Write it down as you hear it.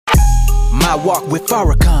My walk with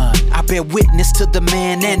Farrakhan, I bear witness to the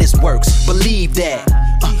man and his works. Believe that.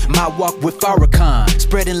 My walk with Farrakhan,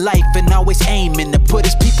 spreading life and always aiming to put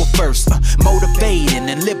his people first. Motivating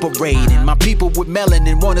and liberating my people with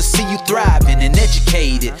melanin, wanna see you thriving and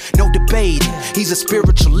educated. No debating, he's a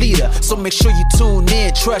spiritual leader, so make sure you tune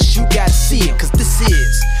in. Trust you gotta see it, cause this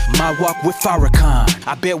is my walk with Farrakhan.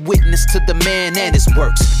 I bear witness to the man and his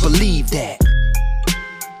works. Believe that.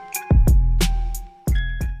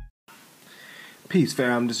 Peace,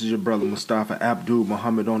 fam. This is your brother Mustafa Abdul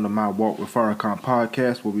Muhammad on the My Walk with Farrakhan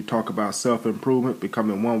podcast, where we talk about self-improvement,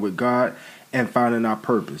 becoming one with God, and finding our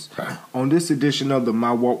purpose. On this edition of the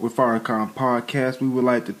My Walk with Farrakhan podcast, we would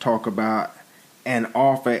like to talk about and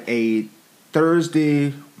offer a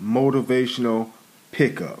Thursday motivational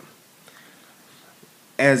pickup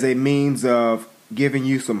as a means of giving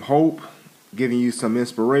you some hope, giving you some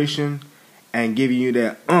inspiration, and giving you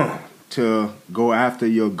that to go after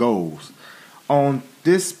your goals. On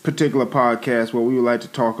this particular podcast, what we would like to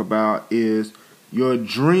talk about is your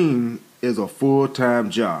dream is a full-time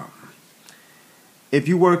job. If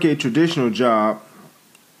you work a traditional job,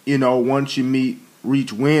 once you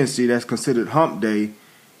reach Wednesday, that's considered hump day,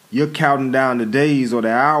 you're counting down the days or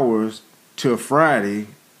the hours till Friday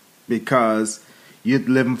because you're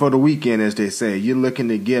living for the weekend, as they say. You're looking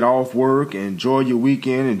to get off work, enjoy your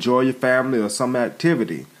weekend, enjoy your family or some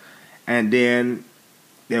activity. And then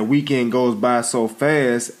that weekend goes by so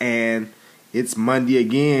fast and it's Monday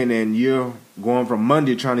again, and you're going from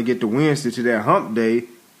Monday trying to get to Wednesday to that hump day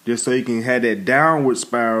just so you can have that downward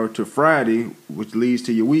spiral to Friday, which leads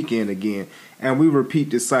to your weekend again. And we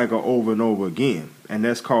repeat this cycle over and over again, and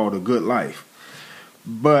that's called a good life.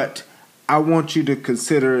 But I want you to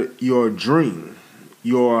consider your dream,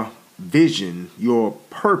 your vision, your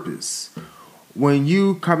purpose. When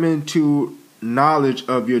you come into knowledge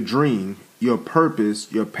of your dream, your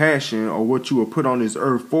purpose, your passion, or what you were put on this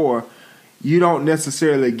earth for, you don't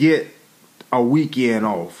necessarily get a weekend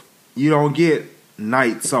off. You don't get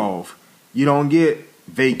nights off. You don't get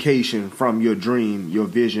vacation from your dream, your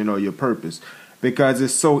vision, or your purpose, because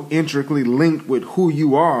it's so intricately linked with who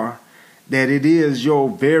you are that it is your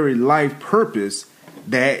very life purpose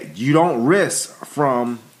that you don't rest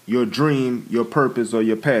from your dream, your purpose, or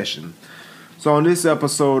your passion. So on this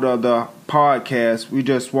episode of the podcast, we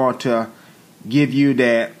just want to give you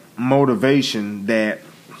that motivation that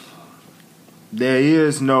there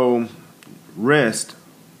is no rest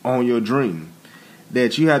on your dream,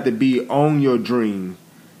 that you have to be on your dream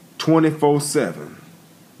 24/7.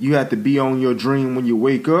 You have to be on your dream when you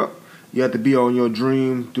wake up. You have to be on your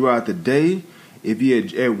dream throughout the day. If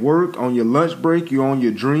you're at work on your lunch break, you're on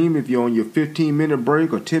your dream. If you're on your 15-minute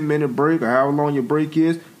break or 10-minute break or however long your break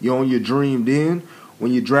is, you're on your dream then.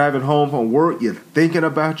 When you're driving home from work, you're thinking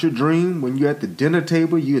about your dream. When you're at the dinner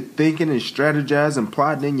table, you're thinking and strategizing,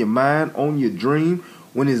 plotting in your mind on your dream.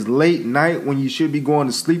 When it's late night, when you should be going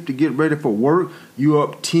to sleep to get ready for work, you're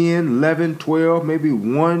up 10, 11, 12, maybe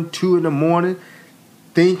 1, 2 in the morning,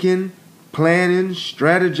 thinking, planning,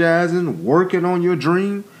 strategizing, working on your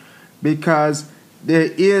dream, because there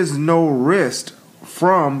is no rest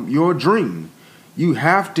from your dream. You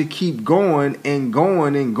have to keep going and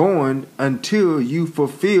going and going until you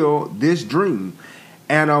fulfill this dream.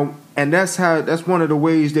 And that's one of the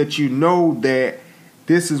ways that you know that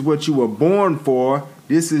this is what you were born for.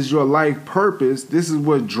 This is your life purpose. This is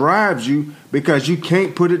what drives you, because you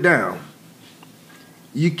can't put it down.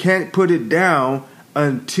 You can't put it down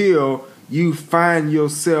until you find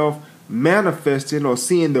yourself manifesting or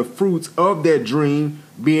seeing the fruits of that dream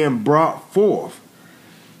being brought forth.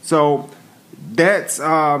 So that's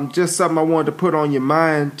just something I wanted to put on your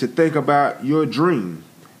mind, to think about your dream,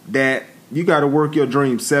 that you got to work your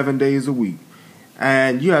dream 7 days a week.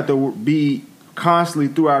 And you have to be constantly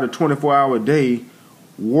throughout a 24-hour day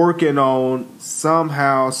working on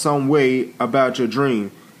somehow, some way about your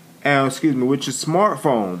dream. And with your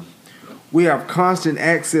smartphone, we have constant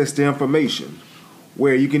access to information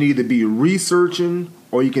where you can either be researching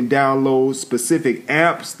or you can download specific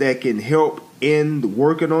apps that can help in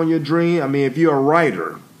working on your dream. I mean, if you're a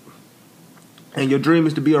writer and your dream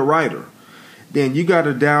is to be a writer, then you got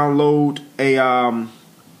to download a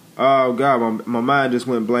my mind just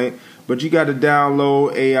went blank. But you got to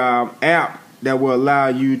download a app that will allow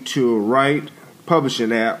you to write,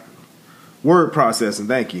 publishing app, word processing.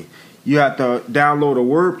 Thank you. You have to download a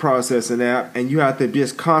word processing app, and you have to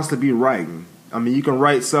just constantly be writing. I mean, you can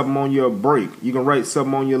write something on your break. You can write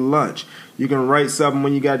something on your lunch. You can write something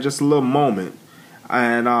when you got just a little moment.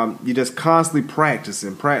 And you just constantly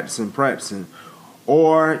practicing.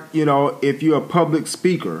 Or, you know, if you're a public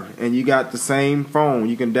speaker and you got the same phone,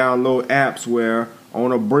 you can download apps where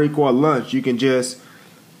on a break or lunch, you can just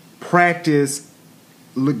practice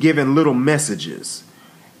giving little messages.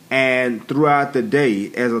 And throughout the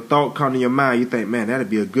day, as a thought comes to your mind, you think, man, that'd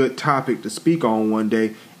be a good topic to speak on one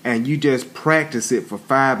day. And you just practice it for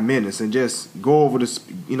 5 minutes and just go over this,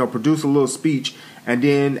 produce a little speech. And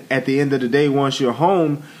then at the end of the day, once you're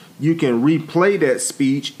home, you can replay that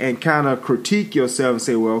speech and kind of critique yourself and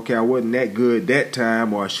say, well, okay, I wasn't that good that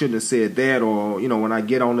time, or I shouldn't have said that, or, when I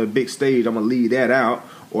get on the big stage, I'm going to leave that out,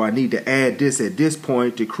 or I need to add this at this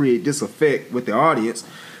point to create this effect with the audience.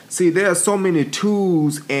 See, there are so many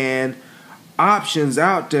tools and options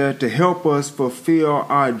out there to help us fulfill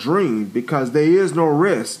our dream, because there is no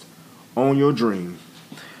rest on your dream.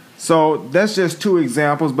 So that's just 2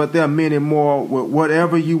 examples, but there are many more with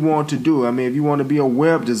whatever you want to do. I mean, if you want to be a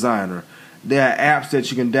web designer, there are apps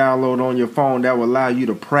that you can download on your phone that will allow you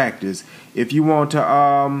to practice. If you want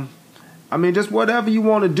to, just whatever you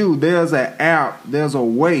want to do, there's an app, there's a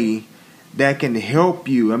way that can help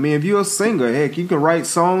you. I mean, if you're a singer, heck, you can write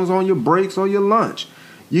songs on your breaks or your lunch.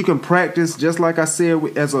 You can practice, just like I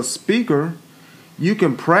said, as a speaker, you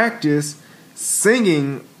can practice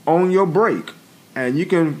singing on your break. And you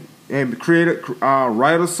can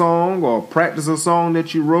write a song or practice a song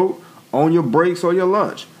that you wrote on your breaks or your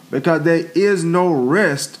lunch. Because there is no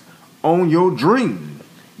rest on your dream.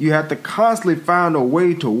 You have to constantly find a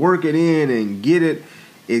way to work it in and get it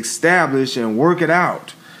established and work it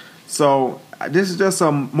out. So this is just a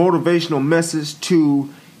motivational message to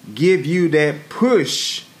give you that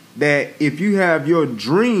push that if you have your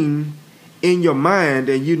dream in your mind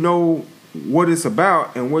and you know what it's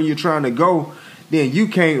about and where you're trying to go, then you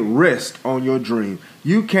can't rest on your dream.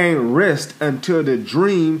 You can't rest until the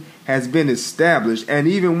dream has been established. And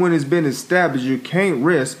even when it's been established, you can't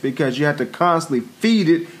rest because you have to constantly feed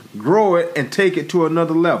it, grow it, and take it to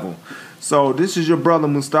another level. So this is your brother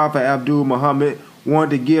Mustafa Abdul Muhammad.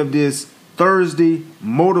 Wanted to give this Thursday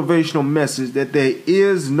motivational message that there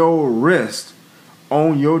is no rest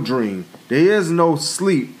on your dream. There is no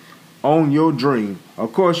sleep on your dream.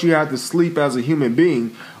 Of course, you have to sleep as a human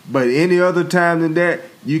being, but any other time than that,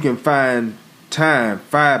 you can find time,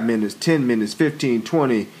 5 minutes, 10 minutes, 15,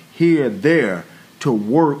 20, here, there, to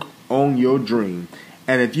work on your dream.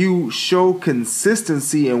 And if you show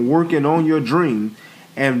consistency in working on your dream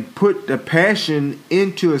and put the passion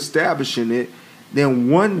into establishing it, then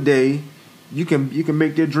one day you can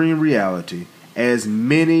make their dream reality. As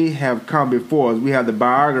many have come before us. We have the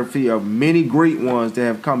biography of many great ones that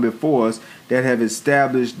have come before us that have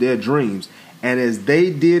established their dreams. And as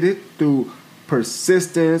they did it through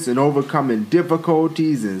persistence and overcoming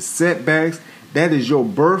difficulties and setbacks, that is your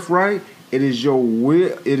birthright. It is your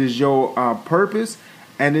will. It is your purpose.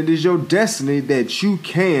 And it is your destiny that you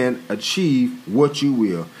can achieve what you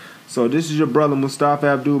will. So this is your brother Mustafa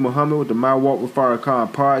Abdul Muhammad with the My Walk with Farrakhan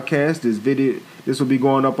podcast. This will be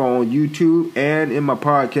going up on YouTube and in my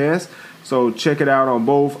podcast. So check it out on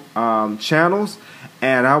both channels.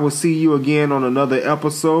 And I will see you again on another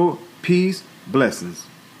episode. Peace, blessings.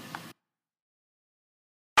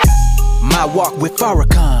 My Walk with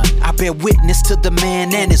Farrakhan. I bear witness to the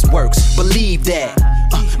man and his works. Believe that.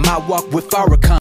 My Walk with Farrakhan.